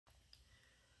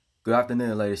Good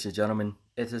afternoon, ladies and gentlemen.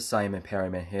 It is Simon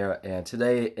Perryman here, and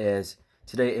today is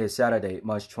Saturday,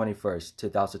 March 21st,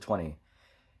 2020.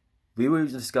 We will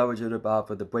discover about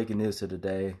for the breaking news of the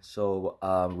day. So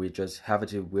we're just having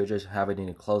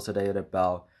to close today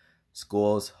about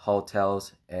schools,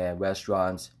 hotels, and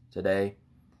restaurants today.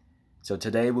 So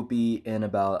today will be in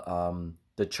about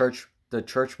the church. The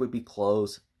church will be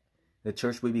closed. The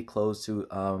church will be closed to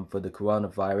for the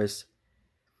coronavirus.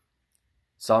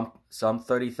 Some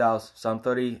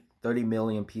 30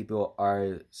 million people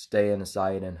are staying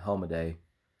inside and home today.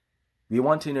 We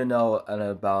want you to know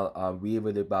about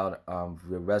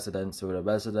the residents. So the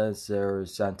residents are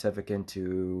scientific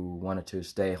to wanted to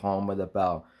stay home with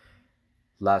about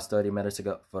last 30 minutes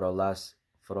ago for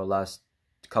the last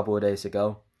couple of days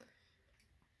ago.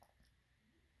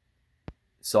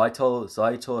 So I told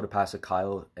the Pastor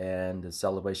Kyle and the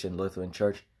Celebration Lutheran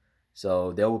Church.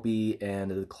 So they will be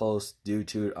in close due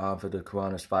to for the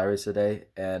coronavirus today,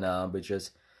 and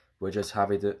we're just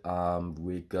having to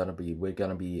we're gonna be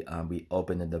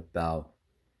open about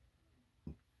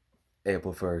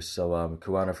April 1st. So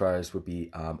coronavirus will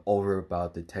be over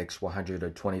about the takes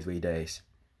 123 days.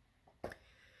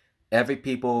 Every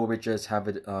people we just have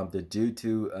it the due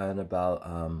to and about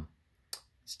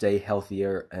stay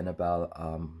healthier and about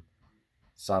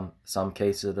some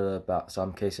cases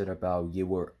about you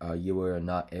were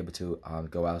not able to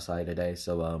go outside today,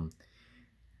 so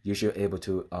you should able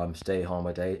to stay home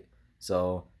today.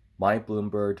 So Mike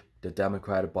Bloomberg, the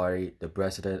Democratic Party, the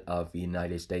President of the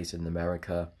United States in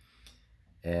America,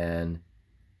 and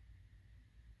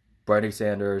Bernie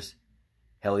Sanders,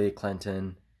 Hillary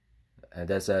Clinton, and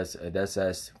that says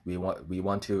we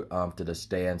want to the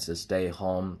stands to stay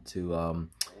home to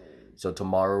So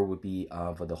tomorrow will be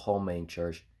for the whole main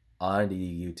church on the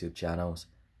YouTube channels,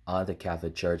 on the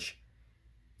Catholic Church.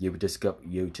 You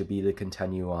to be to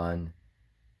continue on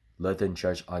Lutheran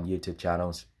Church on YouTube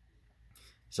channels.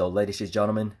 So ladies and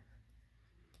gentlemen,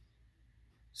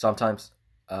 sometimes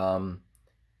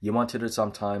you want to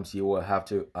sometimes you will have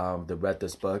to read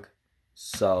this book.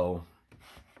 So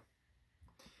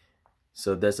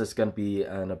this is gonna be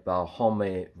an about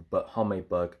homemade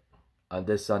book on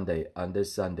this Sunday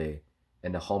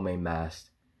in the homemade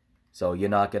mass. So you're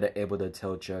not gonna able to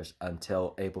tell church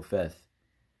until April 5th.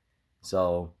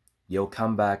 So you'll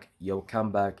come back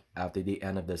after the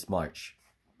end of this March.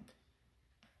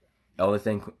 All the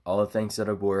things that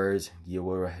are words you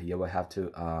will have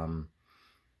to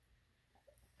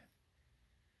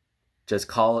just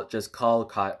call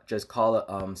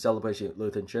Celebration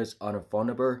Lutheran Church on a phone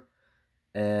number,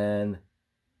 and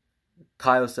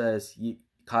Kyle says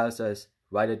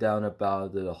write it down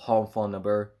about the home phone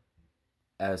number.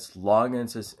 As long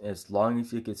as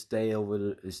you could stay over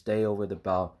the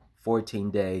about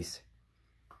 14 days.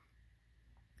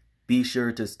 Be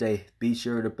sure to stay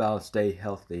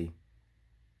healthy.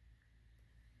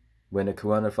 When the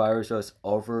coronavirus is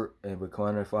over, and the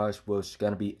coronavirus was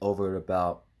gonna be over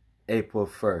about April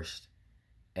 1st,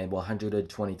 and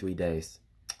 123 days.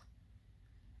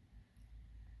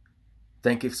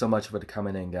 Thank you so much for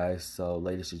coming in, guys. So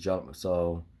ladies and gentlemen,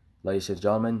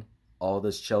 all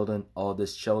these children,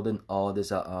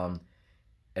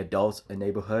 adults in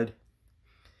neighborhood,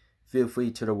 feel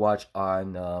free to watch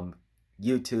on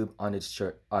YouTube on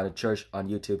the church on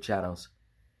YouTube channels.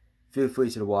 Feel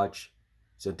free to watch.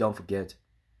 So don't forget,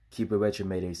 keep it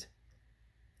regimented.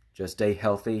 Just stay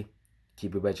healthy,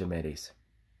 keep it regimented.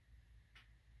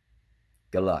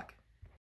 Good luck.